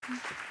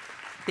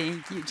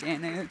Thank you,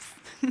 Janice.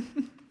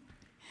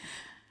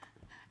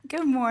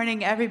 Good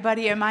morning,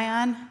 everybody. Am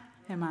I on?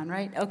 I'm on,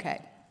 right?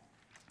 Okay.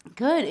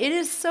 Good. It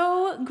is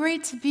so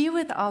great to be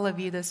with all of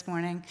you this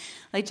morning.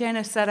 Like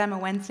Janice said, I'm a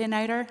Wednesday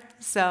nighter,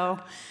 so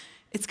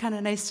it's kind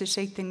of nice to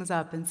shake things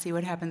up and see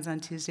what happens on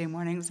Tuesday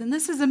mornings. And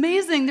this is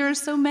amazing. There are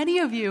so many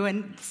of you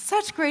and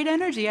such great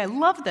energy. I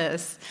love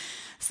this.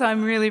 So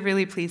I'm really,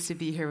 really pleased to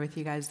be here with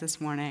you guys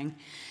this morning.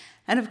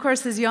 And of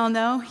course, as you all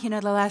know,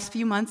 the last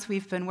few months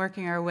we've been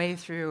working our way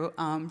through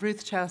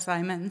Ruth Childs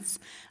Simon's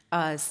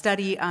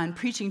study on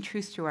preaching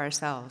truth to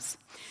ourselves.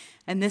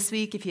 And this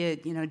week, if you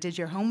did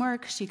your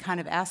homework, she kind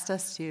of asked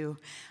us to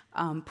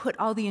put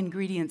all the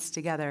ingredients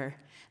together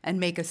and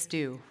make a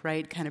stew,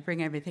 right? Kind of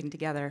bring everything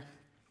together.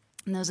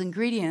 And those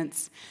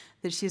ingredients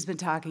that she's been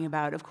talking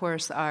about, of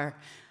course, are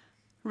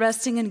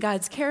resting in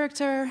God's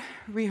character,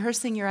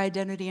 rehearsing your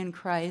identity in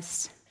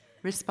Christ,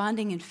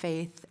 responding in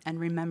faith, and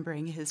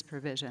remembering his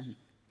provision.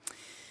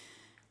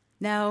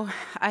 Now,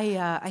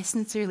 I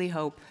sincerely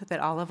hope that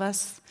all of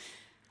us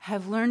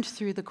have learned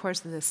through the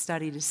course of this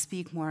study to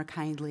speak more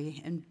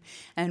kindly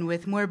and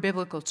with more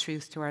biblical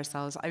truth to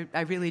ourselves.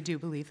 I really do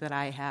believe that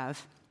I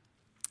have.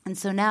 And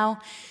so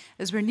now,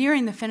 as we're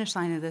nearing the finish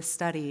line of this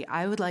study,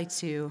 I would like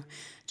to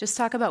just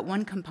talk about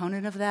one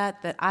component of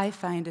that I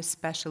find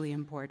especially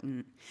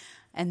important.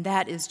 And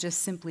that is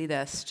just simply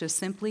this, just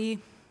simply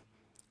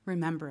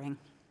remembering.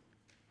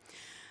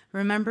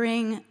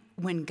 Remembering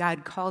when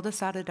God called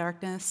us out of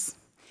darkness,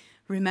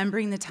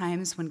 remembering the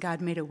times when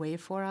God made a way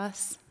for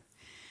us,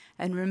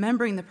 and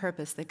remembering the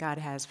purpose that God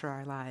has for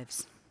our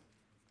lives.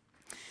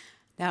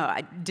 Now,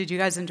 did you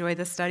guys enjoy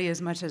this study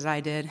as much as I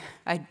did?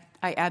 I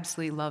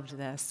absolutely loved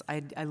this.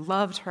 I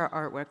loved her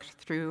artwork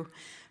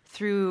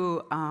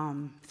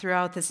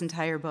throughout this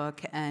entire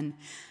book, and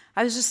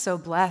I was just so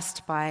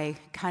blessed by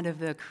kind of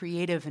the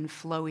creative and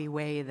flowy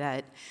way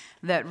that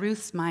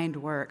Ruth's mind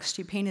works.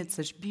 She painted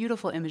such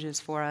beautiful images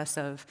for us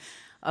of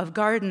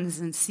gardens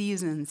and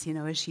seasons,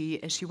 as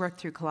she worked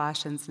through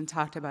Colossians and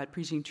talked about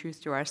preaching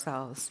truth to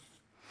ourselves.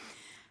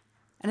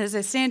 And as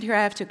I stand here,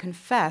 I have to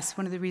confess,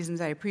 one of the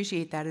reasons I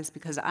appreciate that is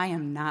because I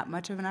am not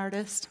much of an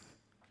artist.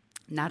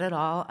 Not at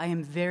all. I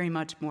am very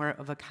much more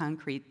of a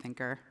concrete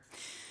thinker,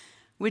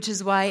 which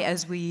is why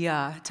as we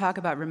talk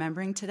about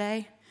remembering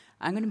today,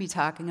 I'm going to be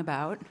talking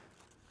about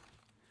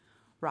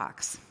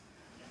rocks.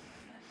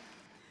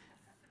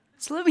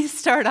 So let me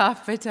start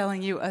off by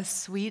telling you a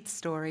sweet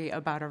story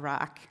about a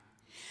rock.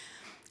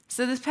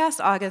 So this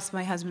past August,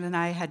 my husband and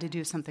I had to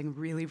do something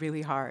really,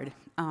 really hard.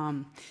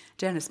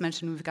 Janice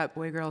mentioned we've got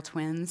boy-girl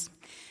twins,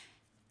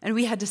 and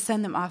we had to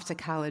send them off to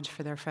college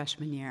for their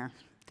freshman year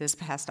this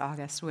past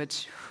August,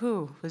 which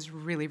was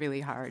really,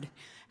 really hard.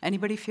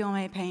 Anybody feel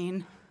my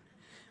pain?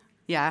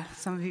 Yeah,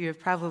 some of you have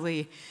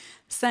probably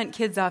sent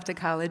kids off to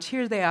college.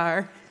 Here they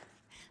are.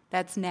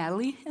 That's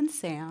Natalie and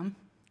Sam.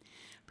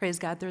 Praise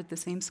God, they're at the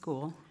same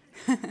school.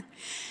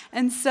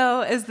 And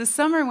so as the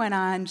summer went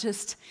on,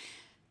 just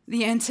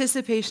the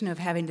anticipation of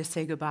having to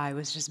say goodbye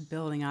was just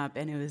building up,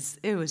 and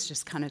it was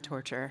just kind of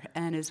torture.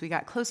 And as we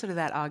got closer to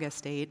that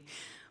August date,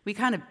 we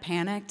kind of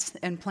panicked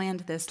and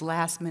planned this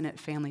last-minute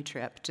family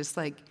trip, just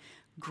like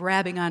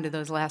grabbing onto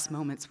those last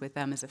moments with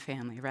them as a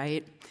family,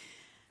 right?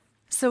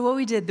 So what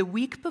we did, the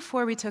week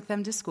before we took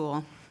them to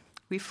school,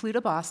 we flew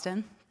to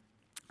Boston,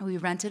 we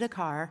rented a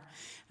car,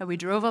 and we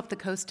drove up the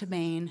coast to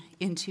Maine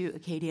into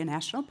Acadia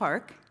National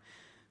Park,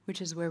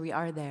 which is where we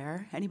are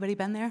there. Anybody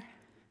been there?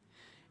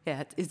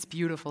 Yeah, it's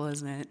beautiful,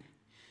 isn't it?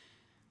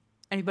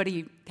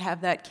 Anybody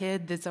have that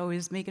kid that's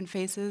always making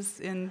faces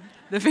in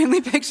the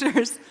family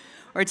pictures?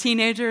 Or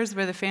teenagers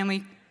where the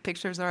family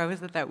pictures are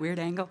always at that weird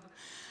angle?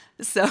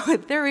 So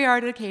there we are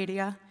at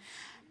Acadia.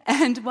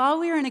 And while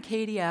we were in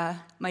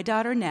Acadia, my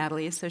daughter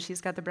Natalie, so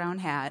she's got the brown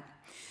hat,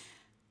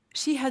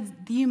 she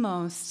had the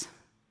most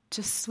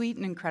just sweet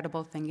and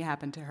incredible thing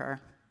happen to her.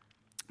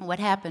 What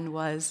happened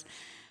was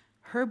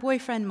her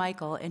boyfriend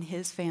Michael and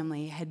his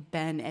family had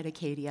been at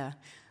Acadia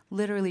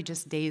literally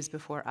just days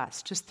before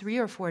us, just 3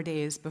 or 4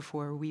 days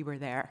before we were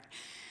there.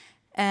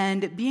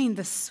 And being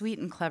the sweet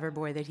and clever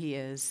boy that he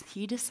is,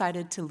 he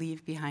decided to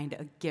leave behind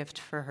a gift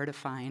for her to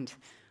find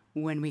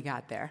when we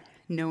got there,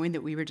 knowing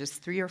that we were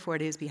just 3 or 4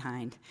 days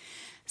behind.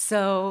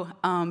 So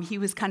he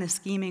was kind of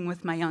scheming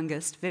with my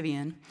youngest,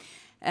 Vivian,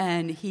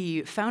 and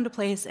he found a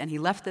place and he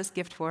left this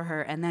gift for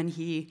her, and then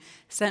he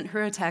sent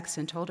her a text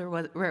and told her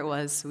where it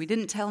was. So we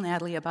didn't tell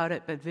Natalie about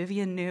it, but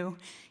Vivian knew,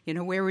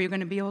 where we were going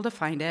to be able to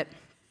find it.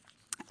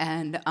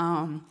 And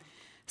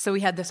so we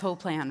had this whole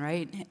plan,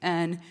 right?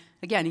 And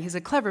again, he's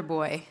a clever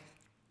boy,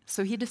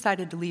 so he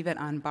decided to leave it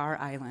on Bar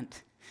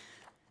Island.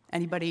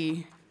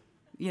 Anybody,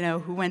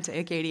 who went to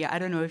Acadia, I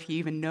don't know if you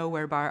even know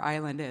where Bar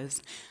Island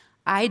is.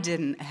 I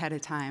didn't ahead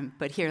of time,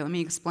 but here, let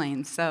me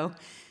explain. So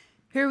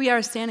here we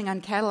are standing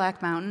on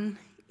Cadillac Mountain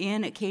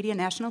in Acadia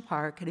National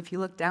Park, and if you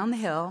look down the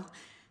hill,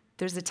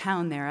 there's a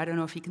town there. I don't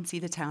know if you can see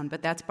the town,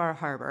 but that's Bar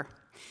Harbor.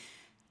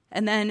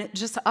 And then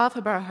just off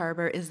of Bar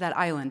Harbor is that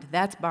island.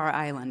 That's Bar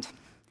Island.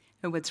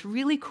 And what's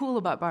really cool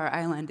about Bar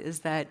Island is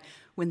that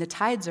when the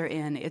tides are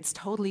in, it's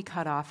totally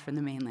cut off from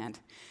the mainland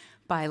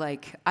by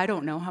I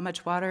don't know how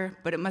much water,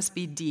 but it must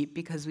be deep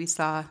because we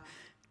saw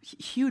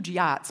huge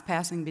yachts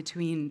passing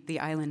between the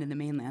island and the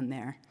mainland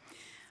there.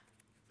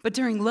 But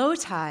during low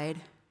tide,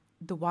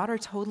 the water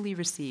totally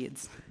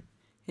recedes.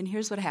 And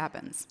here's what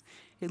happens.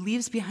 It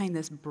leaves behind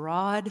this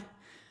broad,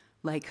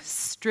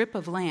 strip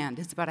of land.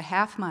 It's about a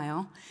half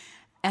mile,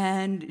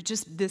 and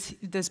just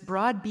this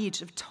broad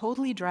beach of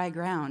totally dry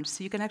ground,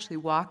 so you can actually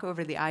walk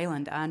over the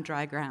island on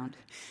dry ground.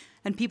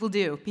 And people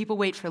do. People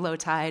wait for low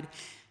tide,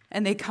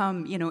 and they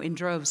come, in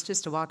droves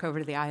just to walk over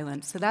to the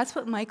island. So that's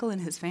what Michael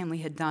and his family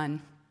had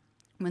done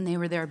when they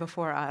were there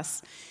before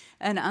us.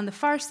 And on the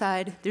far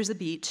side, there's a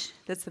beach.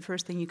 That's the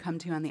first thing you come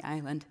to on the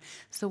island.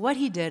 So what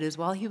he did is,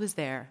 while he was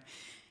there,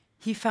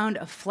 he found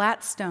a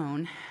flat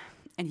stone,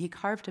 and he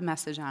carved a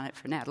message on it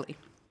for Natalie.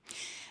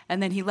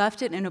 And then he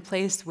left it in a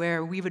place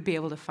where we would be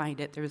able to find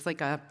it. There was a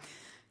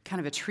kind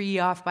of a tree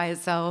off by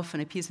itself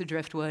and a piece of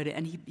driftwood,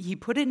 and he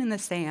put it in the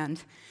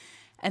sand,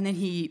 and then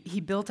he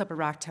built up a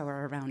rock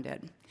tower around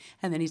it.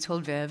 And then he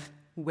told Viv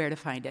where to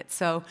find it.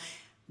 So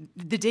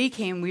the day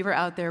came, we were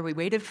out there, we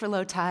waited for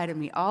low tide, and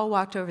we all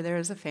walked over there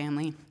as a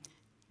family.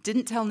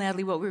 Didn't tell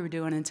Natalie what we were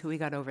doing until we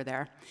got over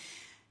there.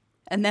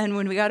 And then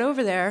when we got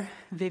over there,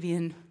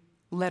 Vivian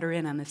let her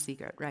in on the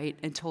secret, right,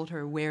 and told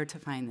her where to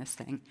find this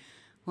thing.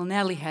 Well,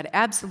 Natalie had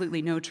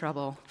absolutely no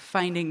trouble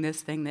finding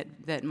this thing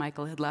that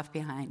Michael had left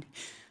behind.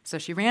 So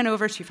she ran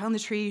over, she found the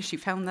tree, she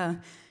found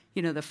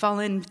the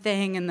fallen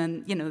thing, and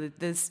then,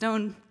 the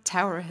stone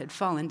tower had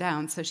fallen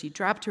down, so she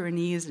dropped to her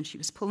knees and she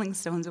was pulling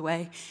stones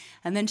away,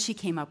 and then she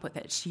came up with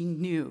it. She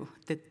knew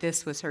that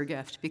this was her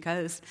gift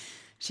because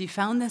she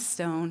found this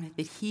stone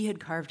that he had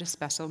carved a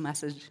special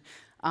message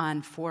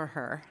on for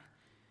her.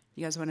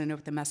 You guys want to know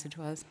what the message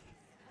was?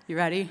 You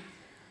ready?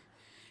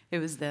 It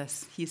was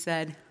this. He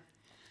said,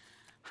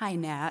 "Hi,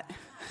 Nat."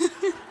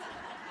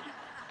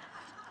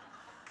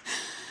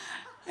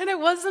 And it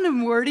wasn't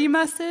a wordy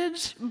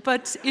message,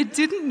 but it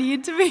didn't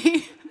need to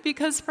be,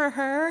 because for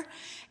her,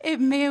 it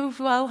may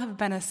well have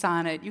been a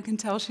sonnet. You can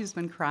tell she's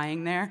been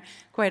crying there.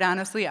 Quite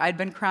honestly, I'd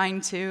been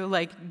crying too.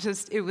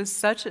 It was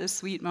such a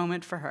sweet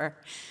moment for her.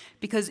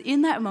 Because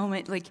in that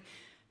moment,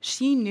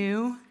 she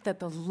knew that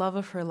the love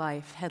of her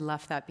life had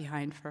left that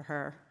behind for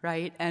her,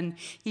 right? And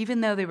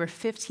even though they were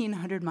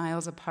 1,500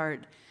 miles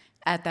apart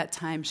at that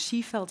time,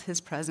 she felt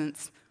his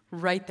presence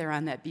right there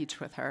on that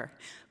beach with her.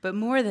 But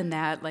more than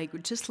that,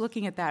 just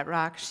looking at that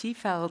rock, she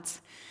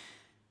felt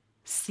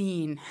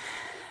seen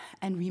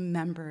and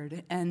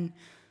remembered and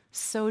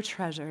so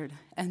treasured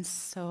and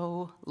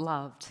so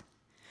loved.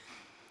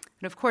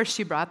 And of course,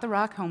 she brought the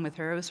rock home with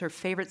her. It was her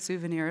favorite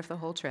souvenir of the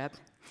whole trip.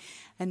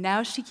 And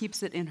now she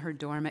keeps it in her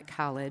dorm at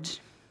college,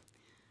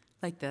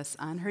 like this,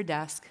 on her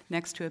desk,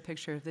 next to a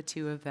picture of the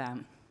two of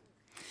them.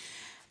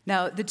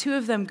 Now, the two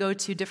of them go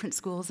to different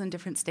schools in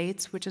different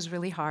states, which is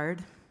really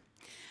hard.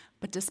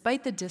 But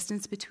despite the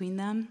distance between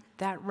them,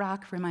 that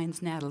rock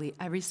reminds Natalie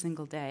every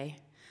single day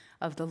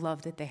of the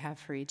love that they have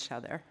for each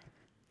other.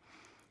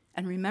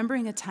 And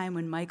remembering a time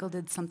when Michael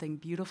did something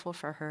beautiful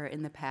for her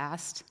in the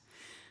past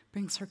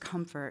brings her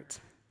comfort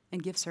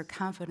and gives her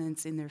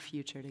confidence in their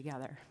future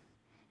together.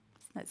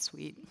 Isn't that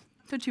sweet?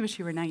 Don't you wish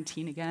you were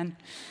 19 again?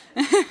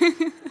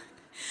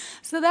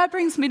 So that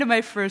brings me to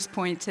my first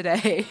point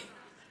today,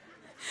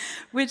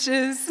 which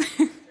is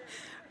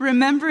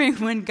remembering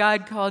when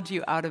God called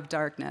you out of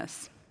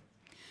darkness.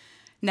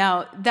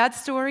 Now, that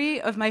story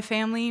of my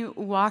family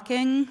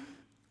walking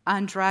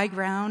on dry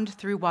ground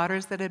through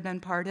waters that had been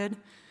parted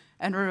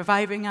and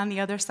reviving on the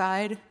other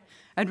side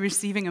and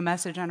receiving a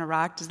message on a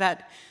rock, does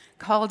that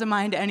call to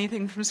mind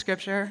anything from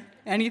Scripture?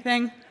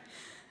 Anything?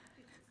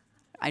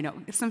 I know,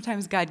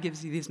 sometimes God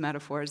gives you these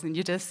metaphors and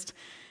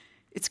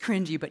it's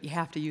cringy, but you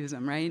have to use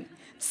them, right?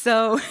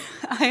 So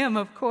I am,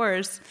 of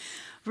course,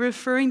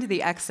 referring to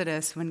the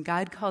Exodus when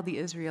God called the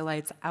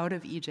Israelites out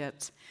of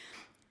Egypt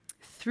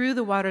through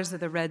the waters of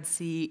the Red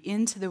Sea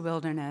into the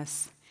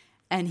wilderness,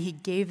 and he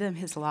gave them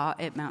his law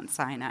at Mount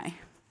Sinai.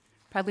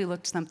 Probably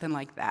looked something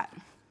like that.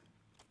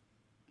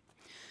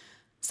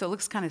 So it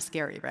looks kind of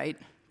scary, right?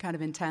 Kind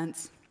of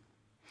intense.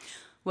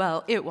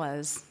 Well, it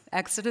was.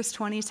 Exodus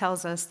 20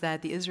 tells us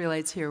that the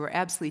Israelites here were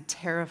absolutely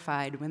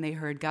terrified when they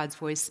heard God's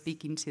voice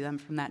speaking to them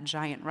from that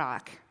giant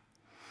rock.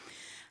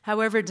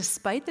 However,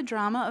 despite the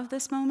drama of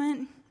this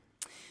moment,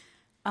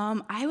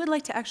 I would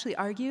like to actually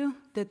argue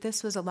that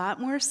this was a lot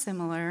more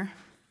similar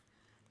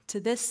to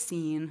this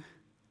scene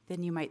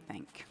than you might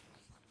think.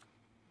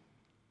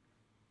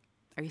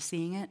 Are you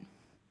seeing it?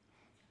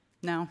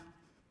 No,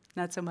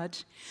 not so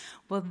much.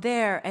 Well,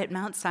 there at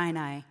Mount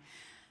Sinai,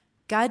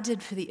 God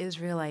did for the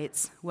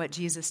Israelites what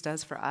Jesus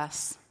does for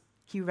us.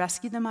 He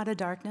rescued them out of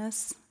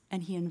darkness,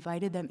 and he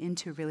invited them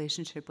into a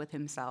relationship with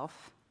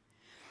himself.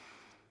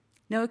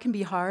 Now, it can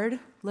be hard,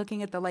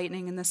 looking at the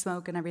lightning and the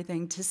smoke and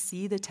everything, to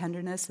see the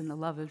tenderness and the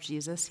love of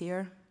Jesus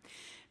here,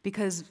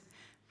 because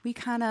we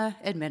kind of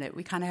admit it.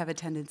 We kind of have a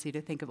tendency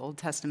to think of Old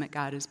Testament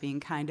God as being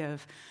kind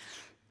of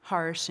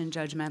harsh and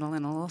judgmental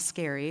and a little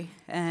scary.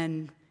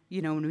 And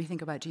when we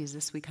think about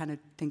Jesus, we kind of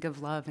think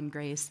of love and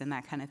grace and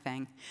that kind of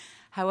thing.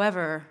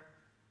 However,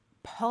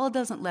 Paul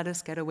doesn't let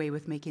us get away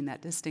with making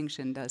that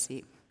distinction, does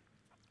he?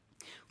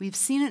 We've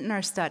seen it in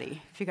our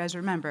study. If you guys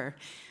remember,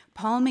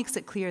 Paul makes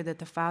it clear that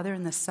the Father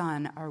and the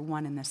Son are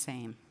one and the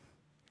same.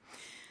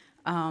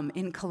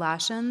 In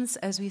Colossians,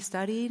 as we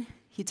studied,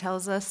 he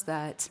tells us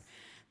that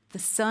the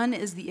Son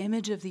is the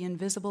image of the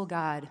invisible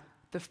God,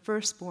 the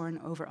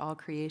firstborn over all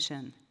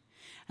creation.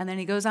 And then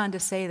he goes on to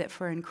say that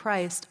for in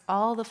Christ,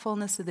 all the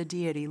fullness of the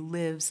deity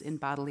lives in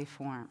bodily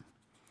form.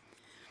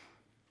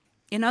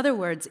 In other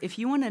words, if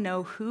you want to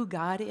know who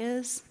God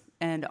is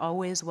and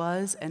always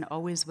was and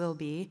always will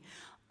be,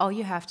 all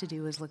you have to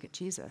do is look at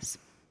Jesus.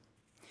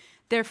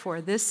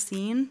 Therefore, this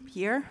scene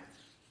here,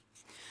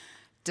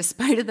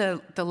 despite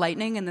the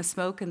lightning and the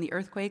smoke and the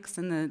earthquakes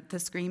and the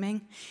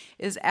screaming,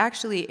 is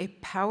actually a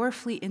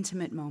powerfully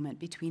intimate moment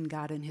between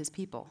God and his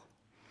people.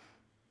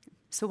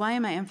 So why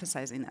am I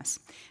emphasizing this?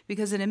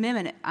 Because in a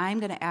minute, I'm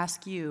going to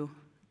ask you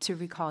to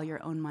recall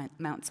your own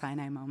Mount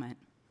Sinai moment.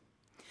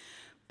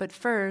 But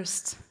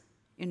first,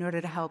 in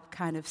order to help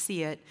kind of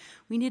see it,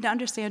 we need to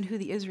understand who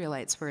the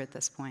Israelites were at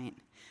this point.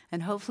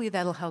 And hopefully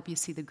that'll help you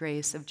see the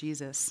grace of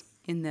Jesus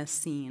in this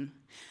scene.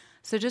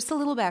 So just a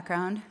little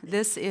background.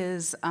 This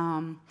is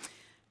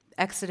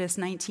Exodus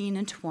 19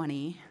 and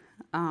 20.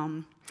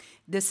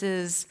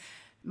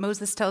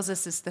 Moses tells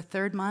us it's the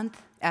third month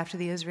after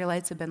the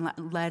Israelites have been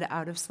led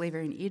out of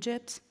slavery in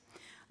Egypt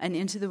and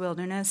into the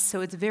wilderness.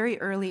 So it's very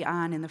early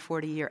on in the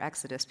 40-year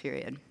Exodus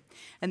period.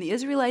 And the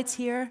Israelites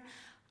here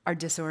are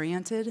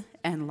disoriented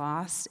and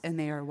lost, and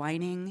they are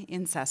whining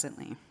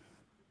incessantly.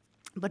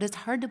 But it's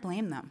hard to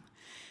blame them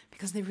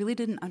because they really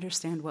didn't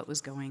understand what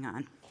was going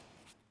on.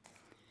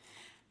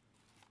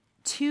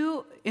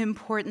 Two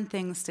important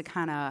things to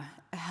kind of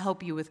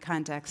help you with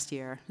context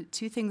here.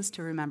 Two things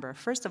to remember.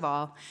 First of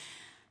all,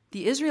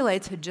 the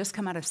Israelites had just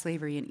come out of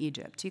slavery in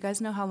Egypt. Do you guys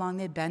know how long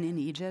they'd been in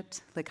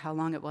Egypt? Like how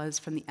long it was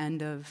from the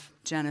end of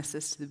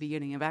Genesis to the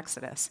beginning of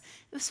Exodus?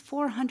 It was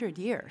 400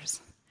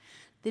 years.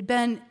 They'd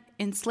been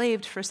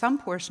enslaved for some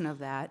portion of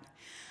that,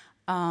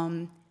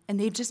 and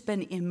they'd just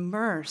been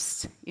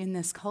immersed in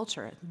this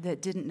culture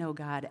that didn't know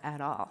God at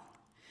all.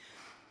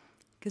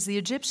 Because the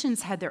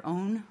Egyptians had their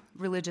own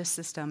religious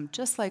system,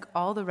 just like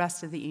all the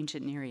rest of the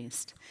ancient Near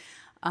East.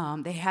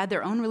 They had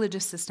their own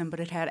religious system, but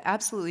it had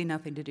absolutely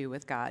nothing to do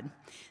with God.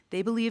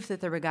 They believed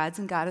that there were gods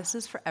and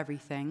goddesses for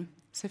everything.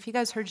 So if you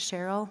guys heard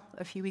Cheryl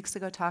a few weeks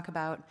ago talk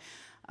about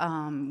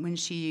when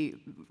she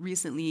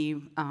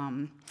recently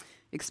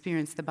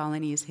experienced the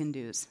Balinese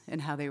Hindus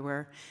and how they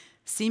were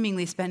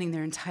seemingly spending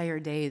their entire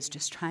days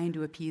just trying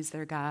to appease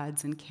their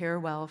gods and care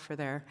well for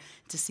their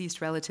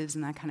deceased relatives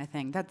and that kind of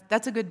thing.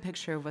 That's a good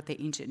picture of what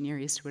the ancient Near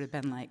East would have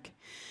been like.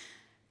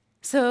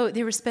 So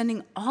they were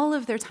spending all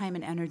of their time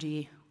and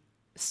energy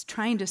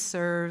trying to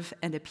serve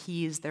and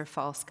appease their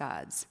false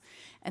gods.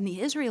 And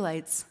the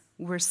Israelites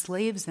were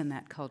slaves in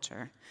that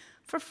culture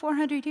for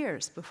 400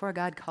 years before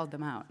God called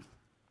them out.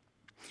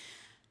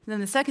 And then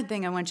the second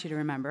thing I want you to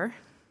remember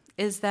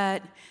is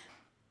that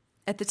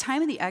at the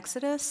time of the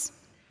Exodus,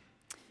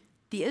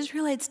 the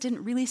Israelites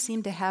didn't really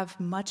seem to have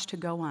much to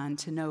go on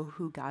to know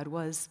who God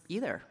was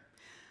either.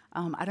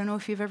 I don't know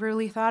if you've ever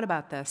really thought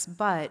about this,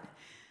 but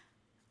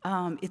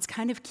it's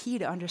kind of key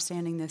to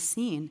understanding this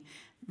scene.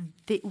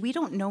 We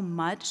don't know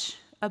much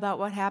about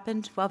what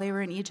happened while they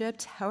were in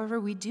Egypt.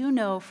 However, we do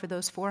know for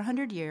those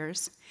 400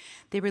 years,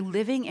 they were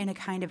living in a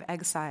kind of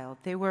exile.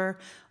 They were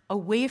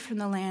away from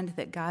the land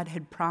that God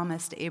had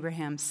promised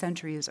Abraham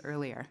centuries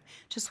earlier,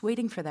 just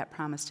waiting for that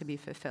promise to be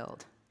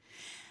fulfilled.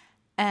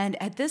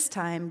 And at this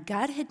time,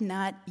 God had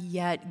not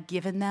yet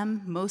given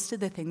them most of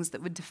the things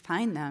that would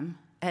define them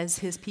as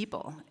his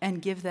people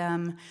and give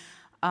them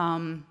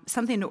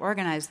something to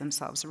organize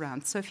themselves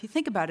around. So if you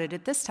think about it,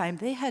 at this time,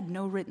 they had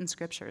no written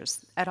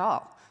scriptures at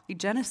all.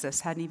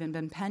 Genesis hadn't even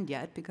been penned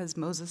yet because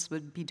Moses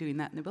would be doing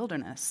that in the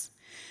wilderness.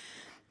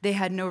 They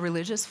had no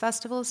religious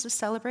festivals to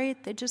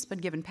celebrate. They'd just been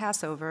given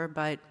Passover,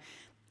 but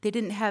they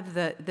didn't have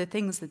the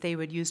things that they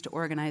would use to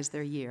organize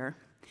their year.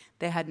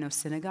 They had no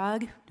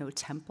synagogue, no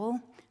temple,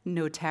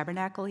 no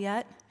tabernacle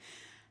yet.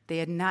 They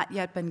had not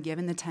yet been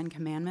given the 10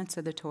 Commandments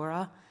of the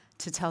Torah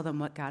to tell them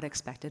what God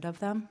expected of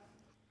them.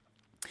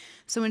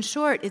 So in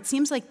short, it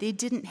seems like they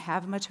didn't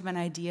have much of an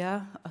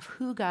idea of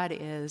who God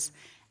is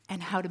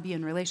and how to be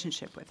in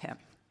relationship with him.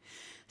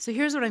 So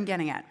here's what I'm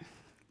getting at.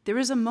 There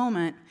was a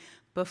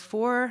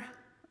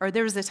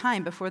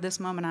time before this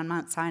moment on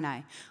Mount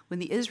Sinai when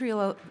the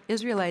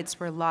Israelites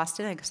were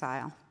lost in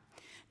exile,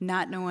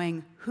 not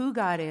knowing who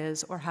God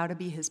is or how to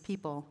be his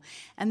people.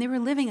 And they were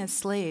living as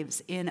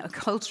slaves in a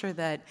culture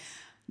that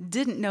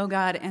didn't know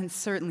God and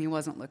certainly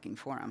wasn't looking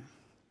for him.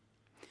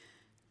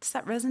 Does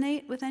that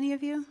resonate with any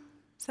of you?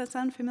 Does that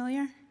sound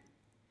familiar?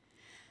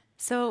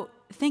 So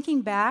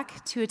thinking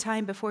back to a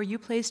time before you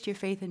placed your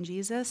faith in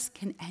Jesus,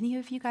 can any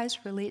of you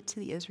guys relate to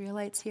the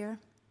Israelites here?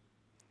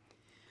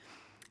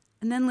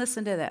 And then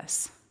listen to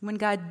this. When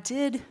God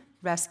did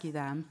rescue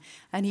them,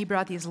 and he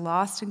brought these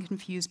lost and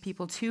confused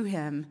people to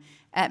him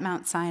at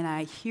Mount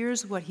Sinai,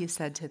 here's what he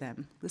said to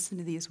them. Listen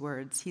to these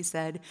words. He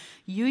said,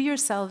 "You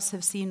yourselves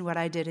have seen what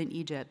I did in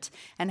Egypt,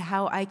 and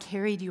how I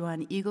carried you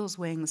on eagle's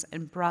wings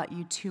and brought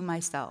you to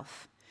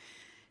myself.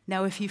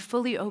 Now, if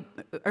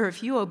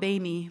you obey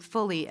me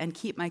fully and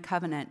keep my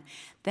covenant,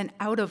 then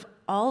out of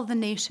all the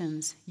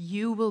nations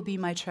you will be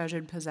my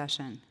treasured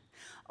possession.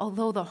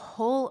 Although the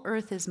whole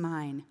earth is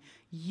mine,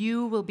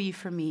 you will be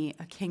for me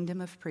a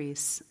kingdom of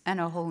priests and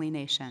a holy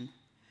nation."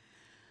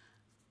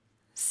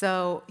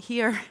 So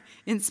here,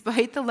 in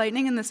spite the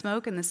lightning and the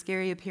smoke and the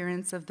scary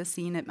appearance of the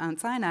scene at Mount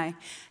Sinai,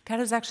 God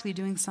is actually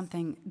doing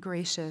something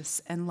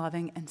gracious and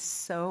loving and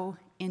so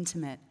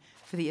intimate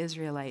for the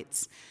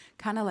Israelites.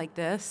 Kind of like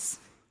this,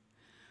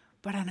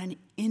 but on an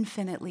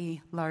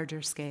infinitely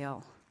larger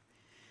scale.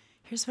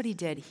 Here's what he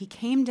did. He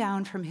came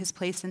down from his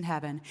place in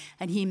heaven,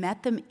 and he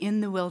met them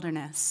in the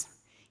wilderness.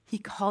 He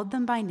called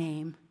them by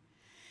name.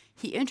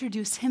 He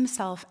introduced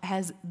himself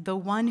as the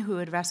one who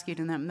had rescued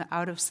them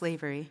out of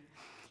slavery.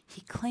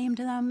 He claimed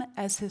them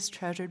as his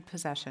treasured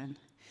possession,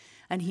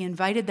 and he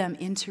invited them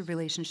into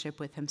relationship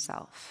with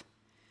himself.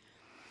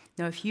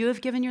 Now, if you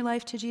have given your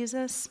life to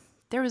Jesus,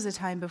 there was a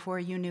time before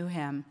you knew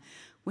him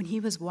when he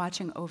was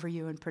watching over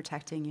you and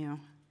protecting you,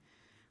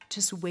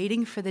 just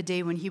waiting for the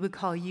day when he would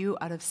call you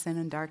out of sin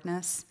and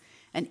darkness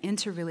and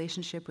into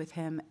relationship with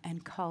him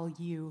and call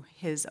you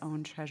his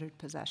own treasured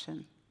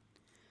possession.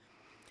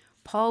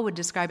 Paul would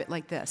describe it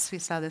like this. We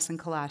saw this in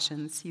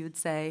Colossians. He would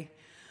say,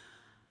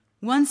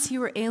 "Once you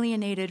were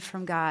alienated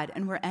from God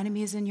and were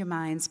enemies in your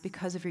minds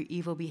because of your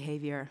evil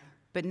behavior,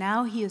 but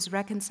now he has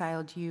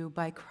reconciled you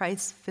by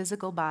Christ's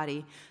physical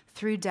body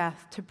through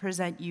death to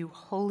present you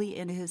holy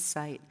in his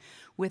sight,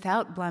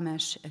 without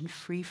blemish and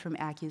free from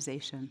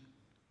accusation."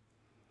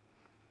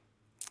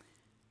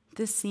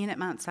 This scene at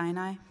Mount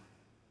Sinai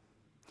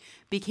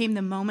became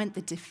the moment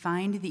that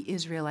defined the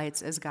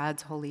Israelites as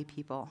God's holy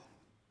people.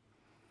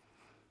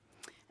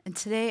 And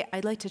today,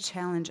 I'd like to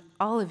challenge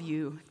all of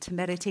you to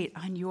meditate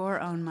on your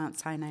own Mount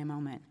Sinai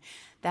moment,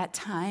 that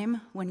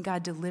time when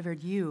God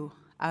delivered you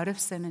out of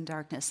sin and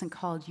darkness and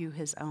called you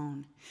his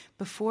own,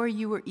 before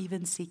you were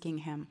even seeking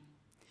him.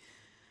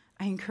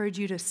 I encourage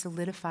you to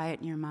solidify it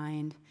in your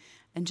mind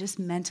and just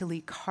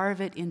mentally carve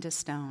it into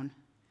stone.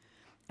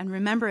 And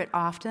remember it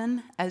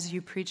often as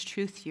you preach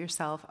truth to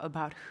yourself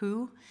about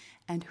who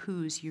and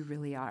whose you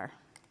really are.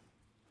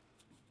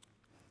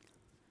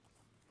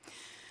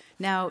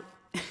 Now,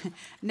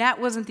 Nat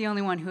wasn't the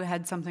only one who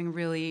had something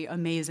really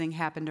amazing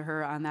happen to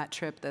her on that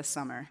trip this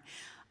summer.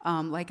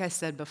 Like I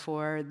said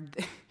before,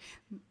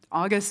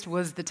 August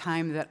was the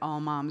time that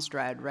all moms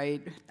dread,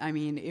 right? I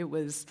mean, it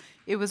was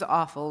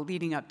awful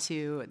leading up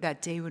to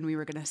that day when we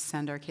were going to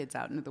send our kids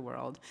out into the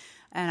world.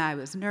 And I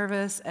was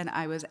nervous, and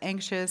I was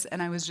anxious,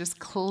 and I was just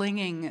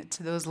clinging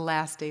to those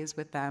last days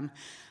with them,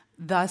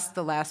 thus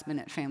the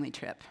last-minute family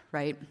trip,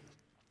 right?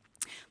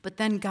 But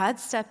then God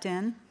stepped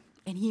in,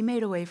 and he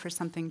made a way for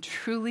something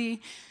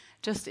truly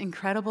just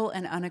incredible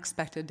and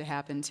unexpected to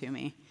happen to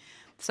me.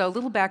 So a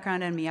little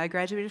background on me. I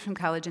graduated from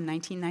college in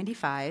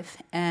 1995,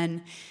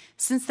 and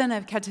since then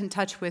I've kept in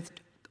touch with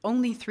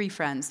only 3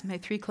 friends, my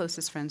 3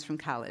 closest friends from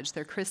college.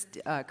 They're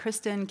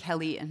Kristen,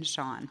 Kelly, and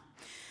Sean.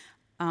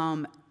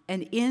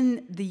 And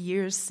in the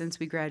years since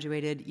we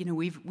graduated, you know,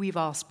 we've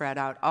all spread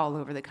out all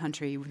over the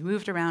country. We've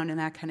moved around and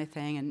that kind of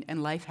thing,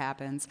 and life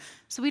happens.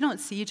 So we don't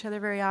see each other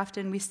very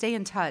often. We stay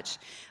in touch.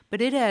 But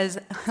it has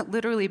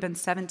literally been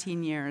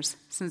 17 years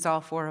since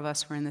all 4 of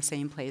us were in the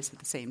same place at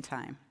the same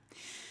time.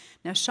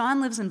 Now,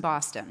 Sean lives in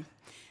Boston.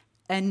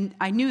 And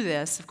I knew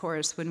this, of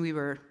course, when we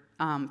were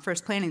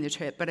first planning the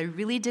trip, but I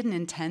really didn't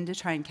intend to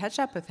try and catch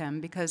up with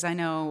him because I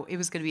know it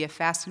was going to be a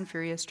fast and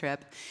furious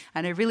trip,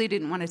 and I really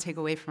didn't want to take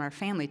away from our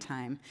family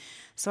time.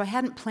 So I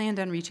hadn't planned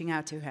on reaching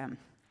out to him.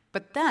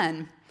 But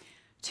then,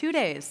 2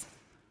 days,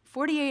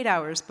 48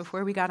 hours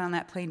before we got on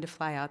that plane to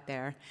fly out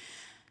there,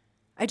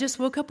 I just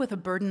woke up with a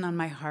burden on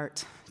my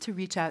heart to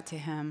reach out to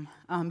him.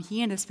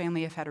 He and his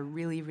family have had a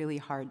really, really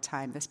hard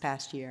time this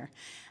past year,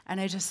 and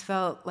I just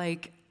felt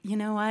like, you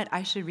know what,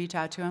 I should reach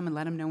out to him and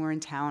let him know we're in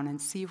town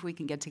and see if we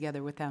can get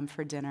together with them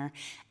for dinner.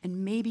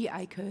 And maybe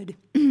I could,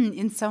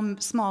 in some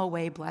small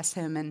way, bless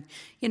him and,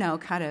 you know,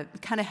 kind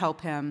of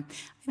help him. I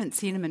haven't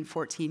seen him in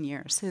 14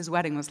 years. His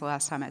wedding was the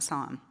last time I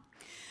saw him.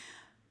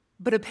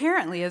 But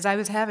apparently, as I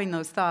was having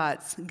those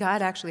thoughts,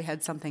 God actually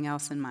had something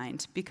else in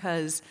mind,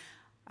 because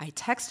I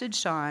texted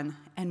Sean,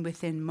 and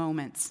within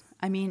moments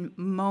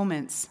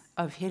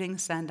of hitting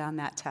send on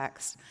that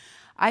text,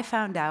 I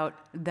found out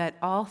that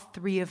all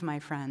 3 of my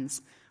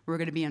friends were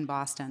going to be in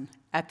Boston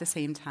at the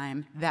same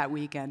time that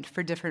weekend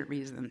for different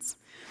reasons.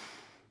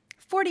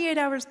 48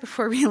 hours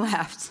before we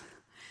left.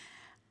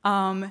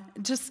 Can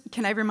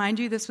I remind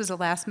you, this was a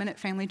last-minute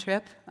family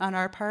trip on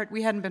our part.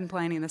 We hadn't been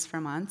planning this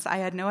for months. I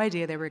had no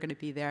idea they were going to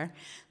be there.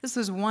 This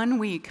was 1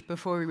 week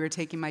before we were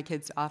taking my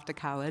kids off to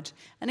college.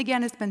 And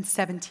again, it's been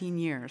 17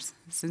 years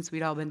since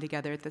we'd all been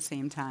together at the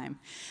same time.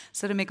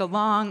 So to make a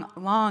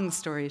long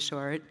story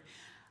short,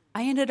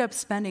 I ended up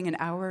spending an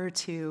hour or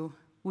 2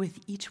 with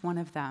each one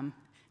of them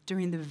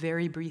during the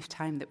very brief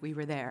time that we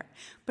were there.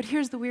 But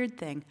here's the weird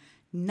thing.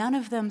 None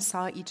of them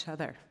saw each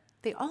other.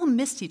 They all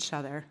missed each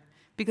other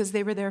because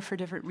they were there for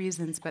different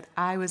reasons, but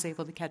I was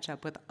able to catch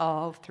up with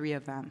all three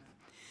of them.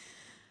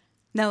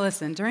 Now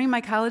listen, during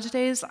my college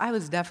days, I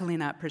was definitely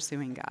not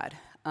pursuing God.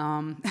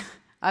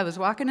 I was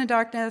walking in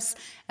darkness,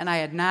 and I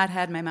had not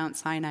had my Mount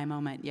Sinai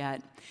moment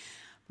yet.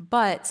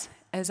 But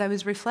as I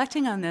was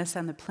reflecting on this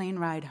on the plane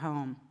ride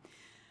home,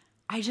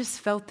 I just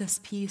felt this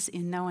peace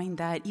in knowing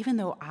that even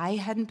though I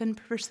hadn't been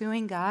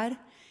pursuing God,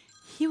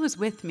 He was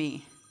with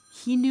me.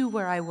 He knew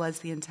where I was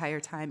the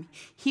entire time.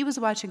 He was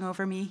watching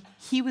over me.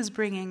 He was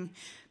bringing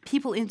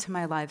people into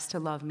my lives to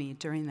love me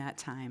during that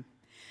time.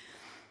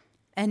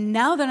 And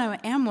now that I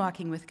am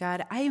walking with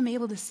God, I am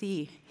able to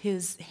see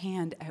His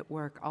hand at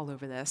work all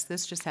over this.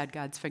 This just had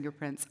God's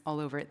fingerprints all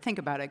over it. Think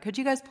about it. Could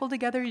you guys pull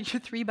together your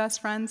three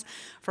best friends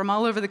from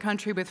all over the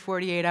country with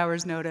 48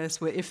 hours notice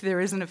if there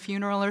isn't a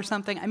funeral or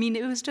something? I mean,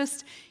 it was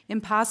just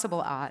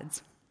impossible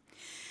odds.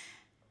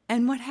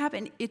 And what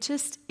happened,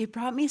 it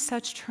brought me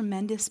such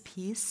tremendous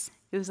peace.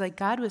 It was like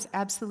God was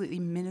absolutely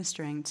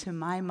ministering to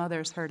my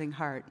mother's hurting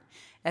heart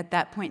at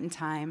that point in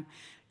time.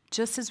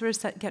 Just as we're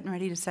getting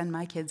ready to send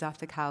my kids off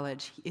to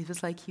college, it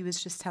was like He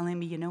was just telling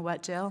me, you know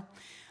what, Jill?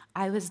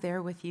 I was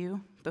there with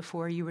you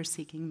before you were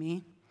seeking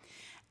me.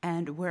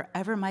 And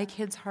wherever my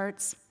kids'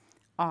 hearts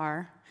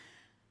are,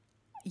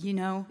 you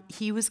know,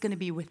 He was going to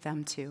be with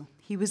them too.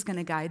 He was going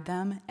to guide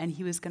them, and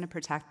He was going to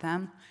protect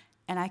them,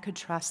 and I could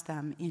trust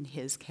them in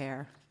His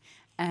care.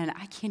 And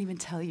I can't even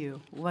tell you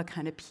what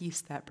kind of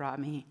peace that brought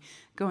me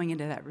going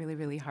into that really,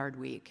 really hard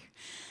week.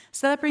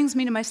 So that brings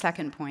me to my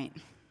second point,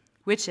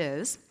 which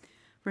is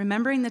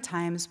remembering the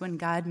times when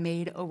God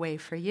made a way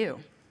for you.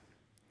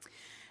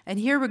 And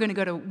here we're going to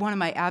go to one of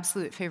my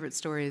absolute favorite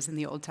stories in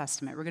the Old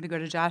Testament. We're going to go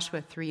to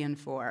Joshua 3 and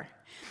 4.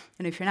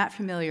 And if you're not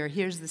familiar,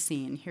 here's the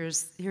scene.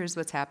 Here's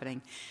what's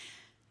happening.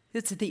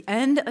 It's at the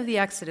end of the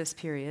Exodus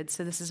period,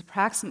 so this is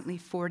approximately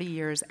 40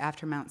 years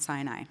after Mount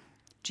Sinai.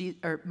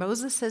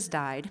 Moses has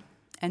died,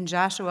 and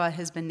Joshua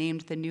has been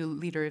named the new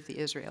leader of the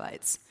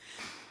Israelites.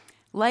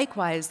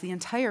 Likewise, the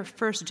entire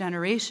first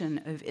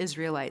generation of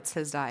Israelites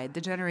has died.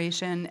 The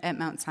generation at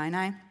Mount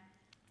Sinai,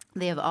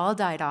 they have all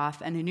died off,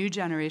 and a new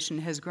generation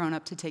has grown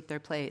up to take their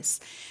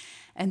place.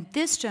 And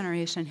this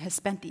generation has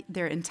spent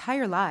their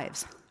entire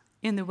lives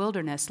in the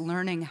wilderness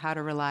learning how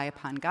to rely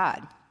upon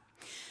God.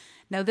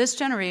 Now, this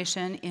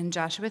generation in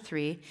Joshua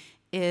 3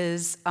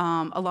 is,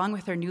 along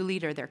with their new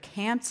leader, they're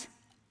camped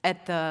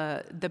at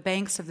the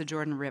banks of the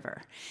Jordan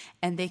River,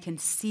 and they can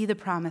see the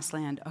promised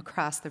land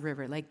across the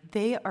river. Like,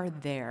 they are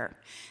there.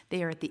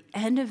 They are at the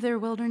end of their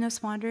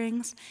wilderness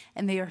wanderings,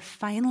 and they are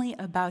finally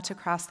about to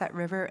cross that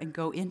river and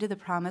go into the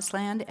promised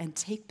land and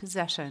take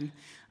possession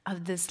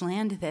of this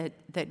land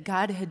that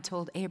God had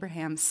told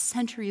Abraham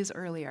centuries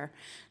earlier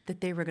that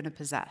they were going to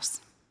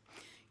possess.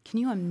 Can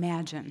you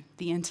imagine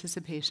the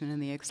anticipation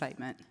and the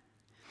excitement?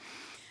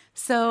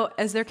 So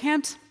as they're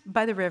camped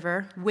by the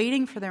river,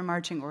 waiting for their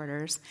marching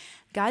orders,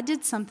 God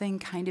did something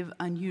kind of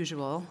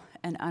unusual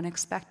and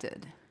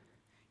unexpected.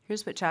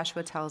 Here's what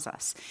Joshua tells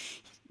us.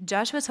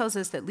 Joshua tells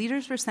us that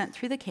leaders were sent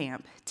through the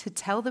camp to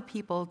tell the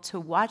people to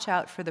watch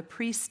out for the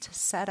priests to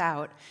set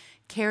out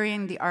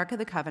carrying the Ark of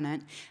the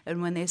Covenant,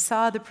 and when they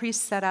saw the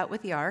priests set out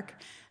with the Ark,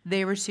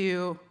 they were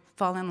to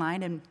fall in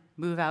line and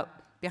move out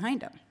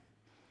behind them,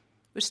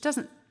 which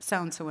doesn't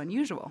sound so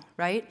unusual,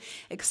 right?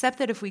 Except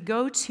that if we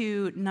go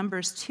to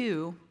Numbers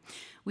 2,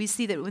 we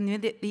see that when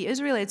the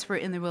Israelites were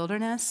in the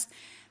wilderness,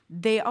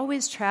 they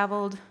always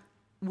traveled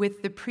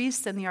with the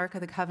priests and the Ark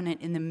of the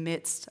Covenant in the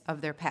midst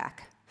of their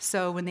pack.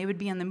 So when they would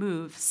be on the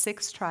move,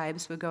 6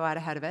 tribes would go out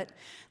ahead of it.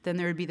 Then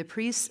there would be the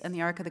priests and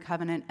the Ark of the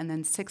Covenant, and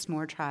then 6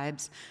 more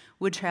tribes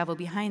would travel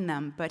behind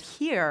them. But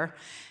here,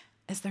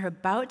 as they're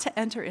about to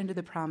enter into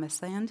the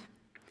Promised Land,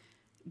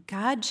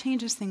 God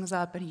changes things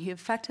up, and He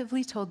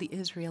effectively told the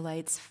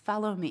Israelites,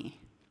 "Follow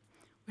me,"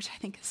 which I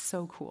think is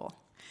so cool.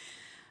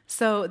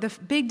 So the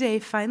big day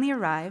finally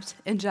arrived,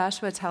 and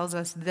Joshua tells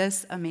us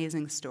this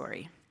amazing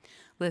story.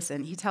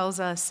 Listen, he tells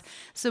us,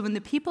 so when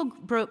the people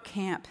broke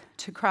camp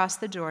to cross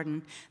the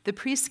Jordan, the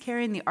priests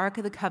carrying the Ark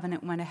of the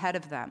Covenant went ahead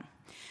of them.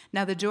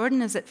 Now the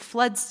Jordan is at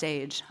flood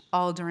stage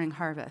all during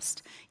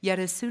harvest. Yet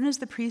as soon as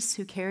the priests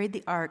who carried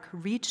the ark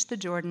reached the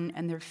Jordan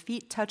and their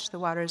feet touched the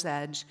water's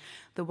edge,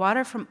 the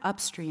water from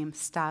upstream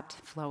stopped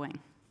flowing.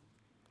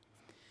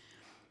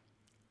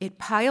 It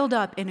piled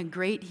up in a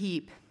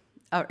heap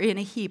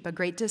a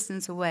great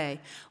distance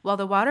away, while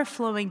the water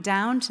flowing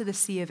down to the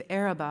Sea of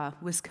Arabah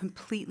was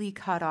completely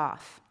cut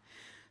off.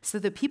 So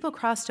the people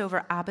crossed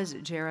over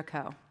opposite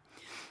Jericho.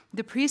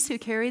 The priests who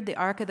carried the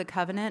Ark of the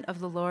Covenant of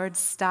the Lord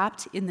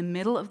stopped in the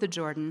middle of the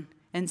Jordan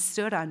and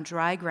stood on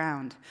dry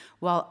ground,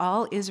 while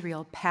all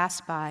Israel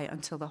passed by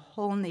until the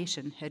whole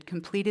nation had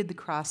completed the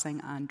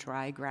crossing on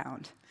dry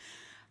ground.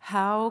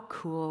 How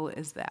cool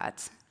is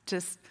that?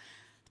 Just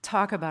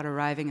talk about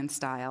arriving in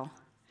style.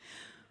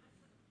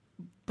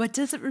 But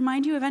does it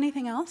remind you of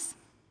anything else?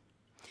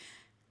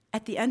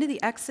 At the end of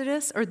the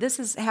Exodus, or this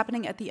is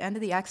happening at the end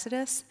of the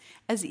Exodus,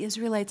 as the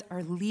Israelites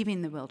are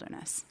leaving the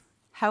wilderness,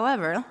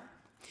 However,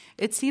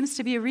 it seems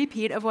to be a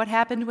repeat of what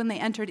happened when they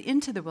entered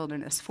into the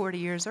wilderness 40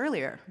 years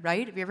earlier,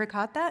 right? Have you ever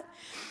caught that?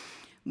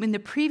 When the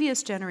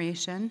previous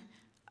generation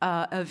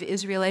of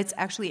Israelites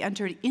actually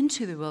entered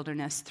into the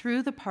wilderness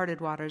through the parted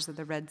waters of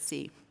the Red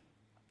Sea.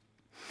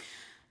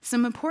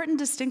 Some important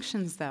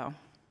distinctions, though.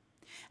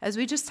 As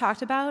we just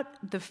talked about,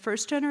 the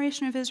first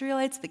generation of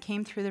Israelites that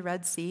came through the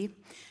Red Sea,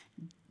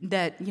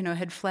 that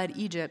had fled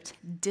Egypt,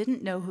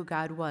 didn't know who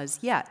God was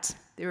yet.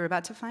 They were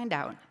about to find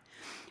out,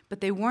 but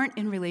they weren't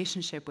in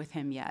relationship with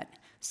him yet.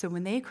 So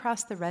when they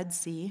crossed the Red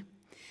Sea,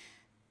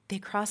 they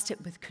crossed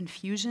it with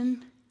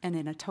confusion and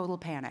in a total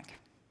panic.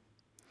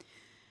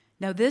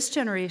 Now, this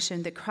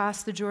generation that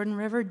crossed the Jordan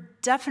River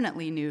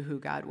definitely knew who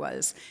God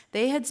was.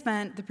 They had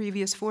spent the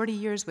previous 40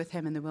 years with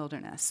him in the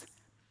wilderness,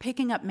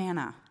 picking up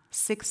manna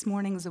 6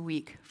 mornings a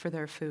week for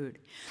their food.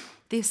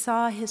 They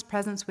saw his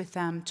presence with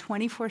them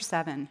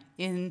 24/7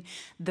 in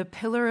the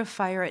pillar of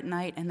fire at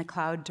night and the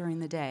cloud during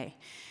the day.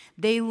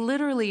 They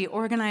literally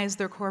organized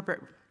their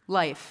corporate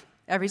life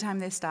every time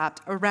they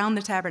stopped around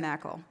the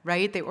tabernacle,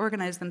 right? They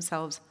organized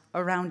themselves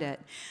around it.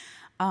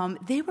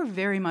 They were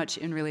very much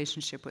in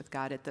relationship with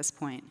God at this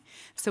point.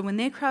 So when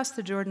they crossed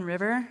the Jordan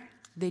River,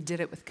 they did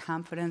it with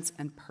confidence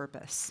and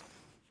purpose.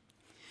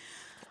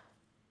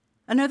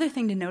 Another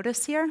thing to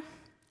notice here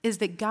is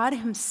that God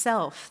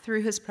himself,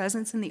 through his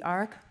presence in the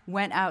ark,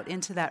 went out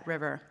into that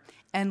river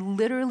and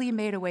literally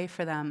made a way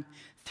for them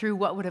through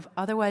what would have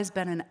otherwise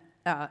been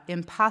an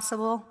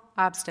impossible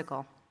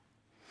obstacle.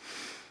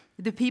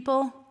 The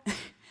people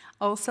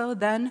also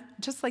then,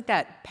 just like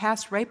that,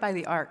 passed right by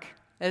the ark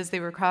as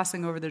they were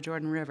crossing over the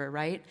Jordan River,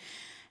 right?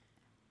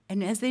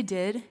 And as they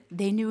did,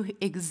 they knew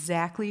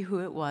exactly who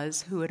it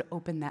was who had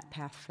opened that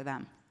path for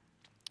them,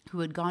 who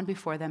had gone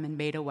before them and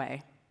made a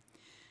way.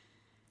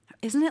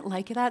 Isn't it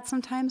like that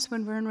sometimes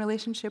when we're in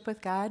relationship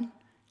with God,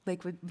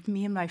 like with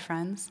me and my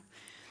friends?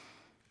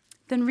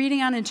 Then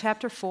reading on in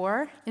chapter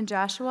 4 in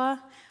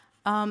Joshua,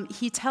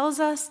 he tells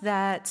us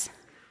that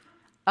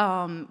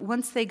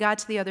once they got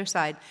to the other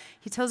side,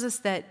 he tells us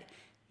that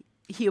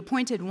he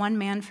appointed one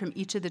man from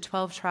each of the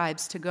 12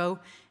 tribes to go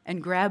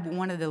and grab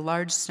one of the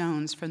large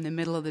stones from the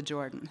middle of the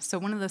Jordan. So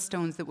one of the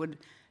stones that would,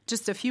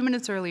 just a few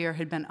minutes earlier,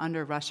 had been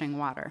under rushing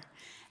water.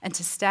 And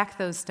to stack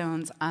those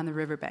stones on the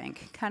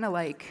riverbank, kind of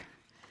like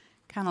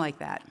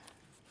that.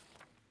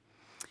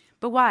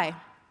 But why?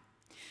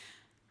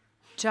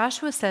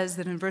 Joshua says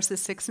that in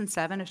verses 6 and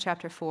 7 of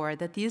chapter 4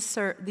 that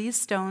these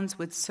stones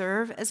would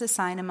serve as a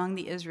sign among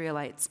the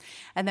Israelites,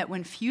 and that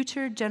when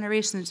future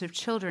generations of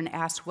children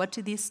asked, what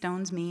do these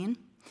stones mean?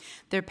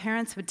 Their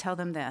parents would tell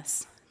them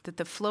this, that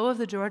the flow of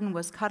the Jordan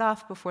was cut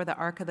off before the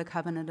Ark of the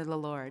Covenant of the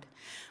Lord.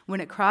 When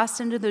it crossed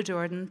into the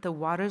Jordan, the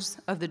waters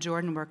of the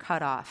Jordan were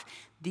cut off.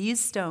 These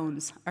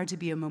stones are to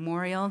be a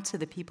memorial to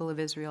the people of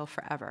Israel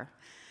forever.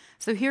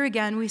 So here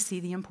again, we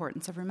see the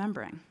importance of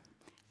remembering.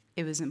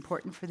 It was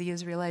important for the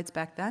Israelites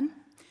back then,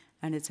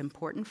 and it's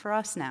important for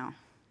us now.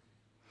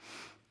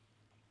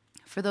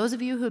 For those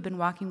of you who have been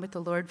walking with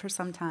the Lord for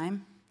some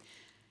time,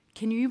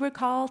 can you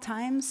recall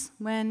times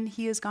when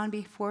he has gone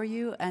before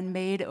you and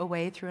made a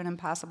way through an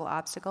impossible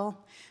obstacle?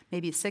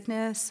 Maybe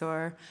sickness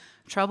or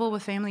trouble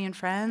with family and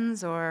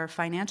friends or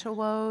financial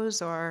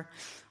woes or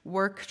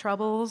work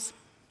troubles?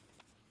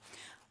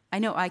 I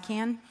know I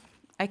can.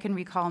 I can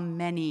recall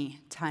many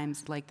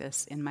times like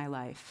this in my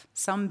life,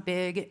 some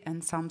big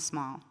and some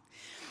small.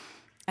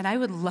 And I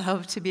would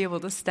love to be able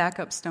to stack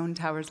up stone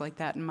towers like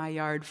that in my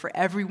yard for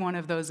every one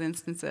of those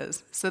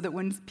instances, so that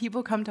when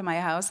people come to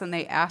my house and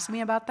they ask me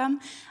about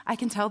them, I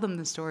can tell them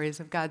the stories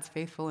of God's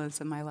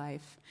faithfulness in my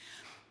life.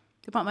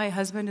 But my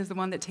husband is the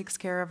one that takes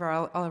care of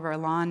all of our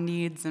lawn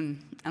needs, and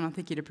I don't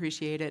think he'd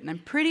appreciate it. And I'm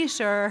pretty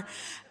sure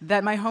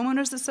that my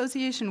homeowners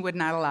association would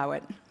not allow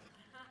it.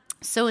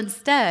 So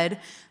instead,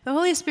 the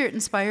Holy Spirit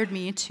inspired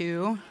me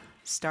to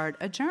start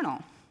a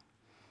journal.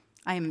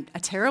 I'm a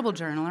terrible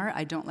journaler.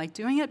 I don't like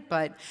doing it,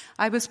 but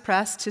I was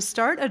pressed to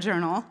start a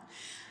journal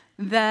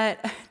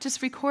that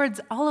just records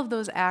all of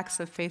those acts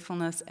of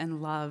faithfulness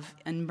and love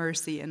and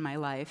mercy in my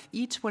life,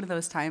 each one of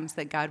those times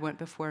that God went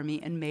before me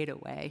and made a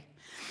way.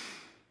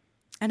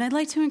 And I'd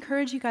like to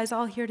encourage you guys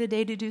all here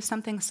today to do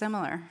something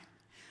similar.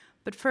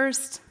 But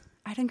first,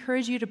 I'd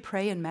encourage you to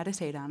pray and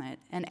meditate on it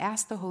and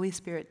ask the Holy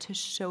Spirit to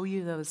show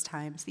you those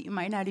times that you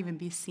might not even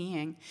be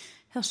seeing.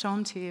 He'll show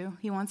them to you.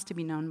 He wants to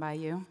be known by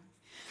you.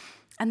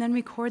 And then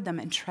record them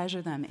and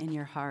treasure them in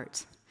your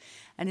heart.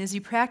 And as you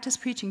practice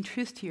preaching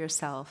truth to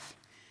yourself,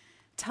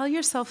 tell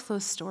yourself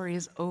those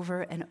stories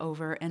over and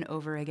over and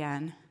over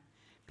again,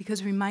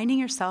 because reminding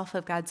yourself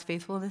of God's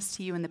faithfulness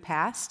to you in the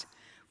past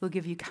will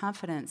give you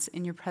confidence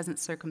in your present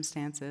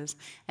circumstances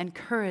and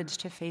courage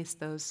to face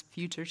those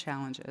future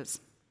challenges.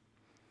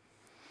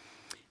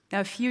 Now,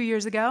 a few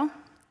years ago,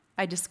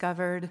 I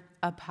discovered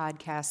a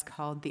podcast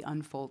called The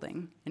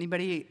Unfolding.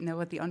 Anybody know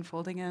what The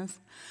Unfolding is?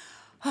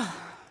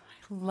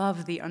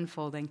 Love The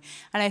Unfolding.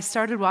 And I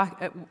started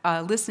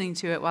listening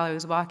to it while I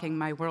was walking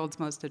my world's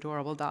most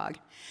adorable dog.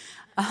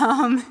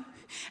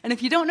 And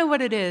if you don't know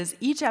what it is,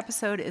 each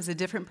episode is a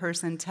different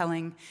person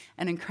telling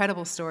an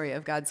incredible story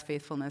of God's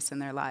faithfulness in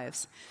their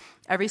lives.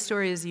 Every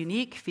story is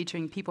unique,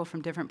 featuring people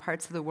from different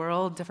parts of the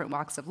world, different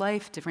walks of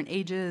life, different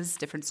ages,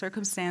 different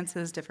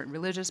circumstances, different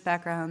religious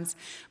backgrounds.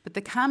 But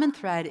the common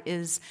thread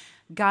is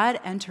God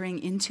entering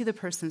into the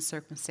person's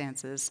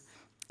circumstances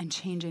and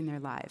changing their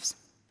lives.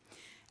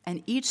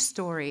 And each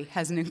story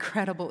has an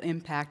incredible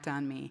impact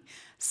on me.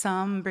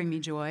 Some bring me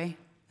joy,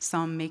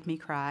 some make me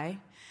cry,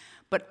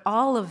 but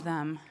all of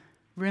them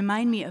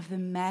remind me of the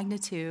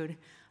magnitude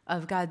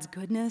of God's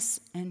goodness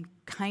and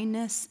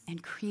kindness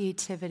and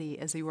creativity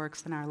as he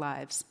works in our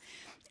lives.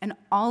 And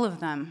all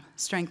of them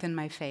strengthen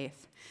my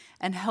faith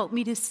and help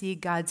me to see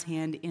God's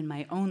hand in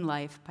my own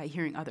life by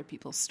hearing other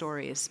people's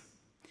stories.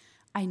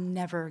 I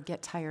never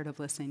get tired of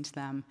listening to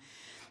them.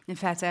 In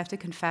fact, I have to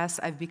confess,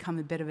 I've become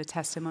a bit of a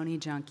testimony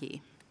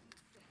junkie.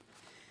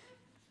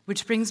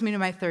 Which brings me to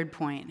my third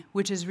point,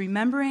 which is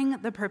remembering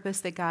the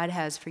purpose that God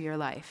has for your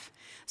life.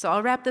 So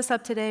I'll wrap this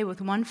up today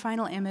with one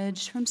final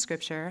image from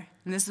Scripture,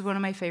 and this is one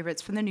of my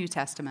favorites from the New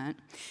Testament.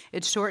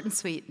 It's short and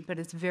sweet, but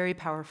it's very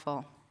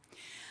powerful.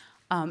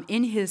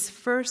 In his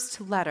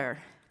first letter,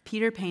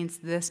 Peter paints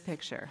this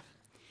picture.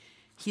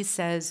 He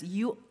says,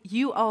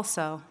 you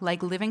also,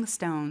 like living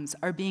stones,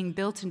 are being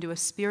built into a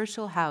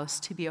spiritual house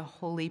to be a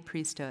holy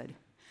priesthood.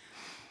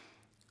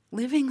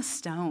 Living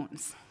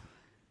stones.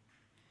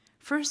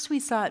 First, we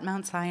saw at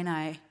Mount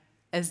Sinai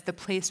as the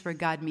place where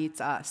God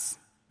meets us,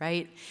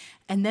 right?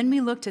 And then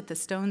we looked at the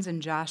stones in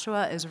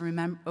Joshua as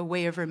a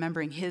way of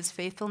remembering his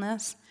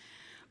faithfulness.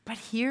 But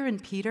here in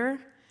Peter,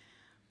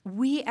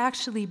 we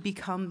actually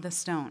become the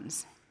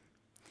stones.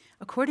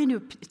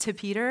 According to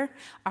Peter,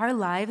 our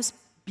lives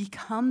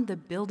become the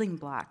building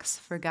blocks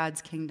for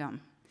God's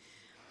kingdom.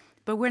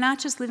 But we're not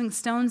just living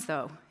stones,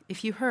 though.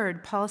 If you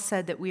heard, Paul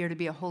said that we are to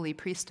be a holy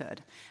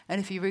priesthood. And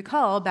if you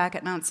recall, back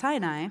at Mount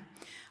Sinai,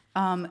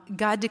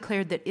 God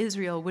declared that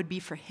Israel would be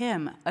for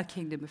him a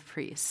kingdom of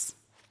priests,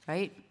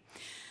 right?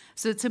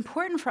 So it's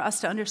important for us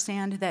to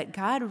understand that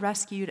God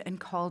rescued and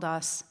called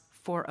us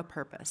for a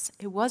purpose.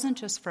 It wasn't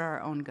just for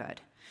our own good,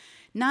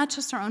 not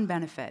just our own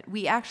benefit.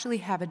 We actually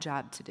have a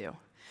job to do.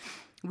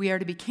 We are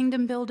to be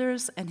kingdom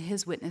builders and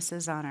his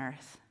witnesses on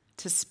earth,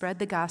 to spread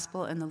the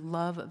gospel and the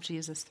love of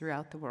Jesus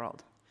throughout the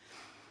world.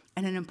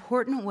 And an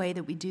important way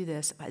that we do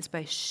this is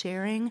by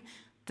sharing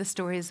the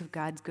stories of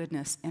God's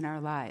goodness in our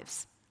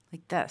lives.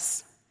 Like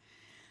this.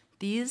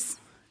 These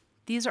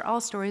are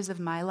all stories of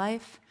my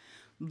life,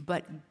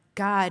 but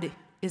God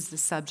is the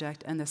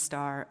subject and the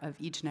star of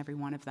each and every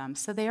one of them.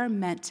 So they are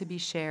meant to be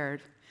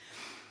shared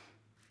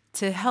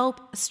to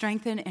help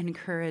strengthen and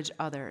encourage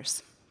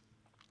others.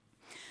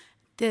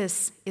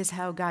 This is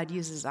how God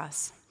uses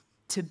us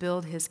to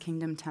build his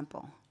kingdom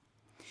temple.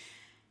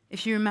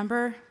 If you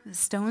remember, the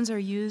stones are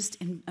used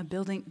in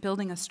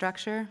building a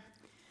structure.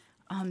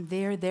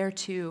 They are there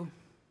to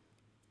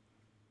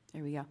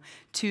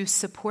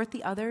support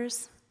the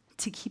others,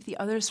 to keep the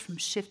others from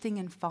shifting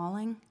and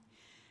falling,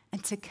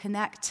 and to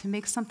connect, to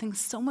make something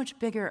so much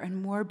bigger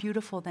and more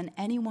beautiful than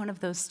any one of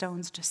those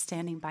stones just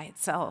standing by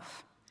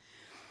itself.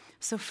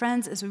 So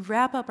friends, as we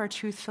wrap up our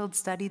truth-filled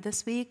study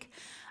this week,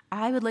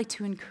 I would like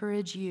to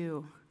encourage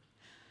you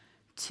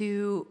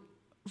to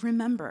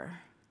remember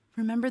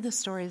the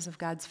stories of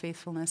God's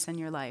faithfulness in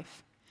your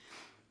life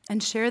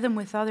and share them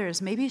with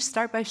others. Maybe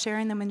start by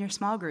sharing them in your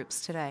small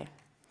groups today.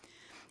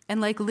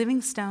 And like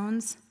living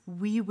stones,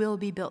 we will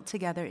be built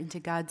together into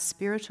God's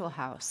spiritual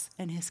house,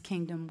 and his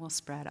kingdom will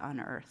spread on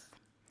earth.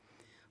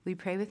 Will you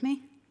pray with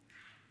me?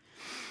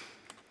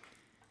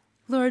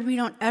 Lord, we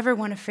don't ever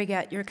want to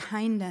forget your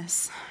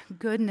kindness,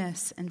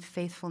 goodness, and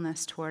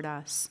faithfulness toward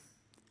us.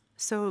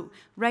 So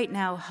right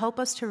now, help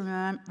us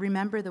to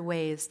remember the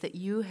ways that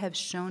you have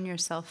shown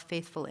yourself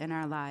faithful in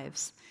our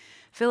lives.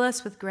 Fill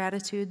us with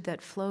gratitude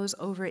that flows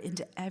over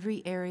into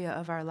every area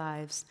of our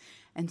lives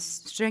and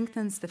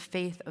strengthens the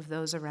faith of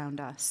those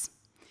around us.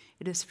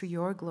 It is for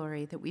your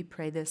glory that we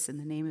pray this in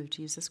the name of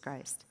Jesus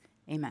Christ.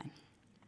 Amen.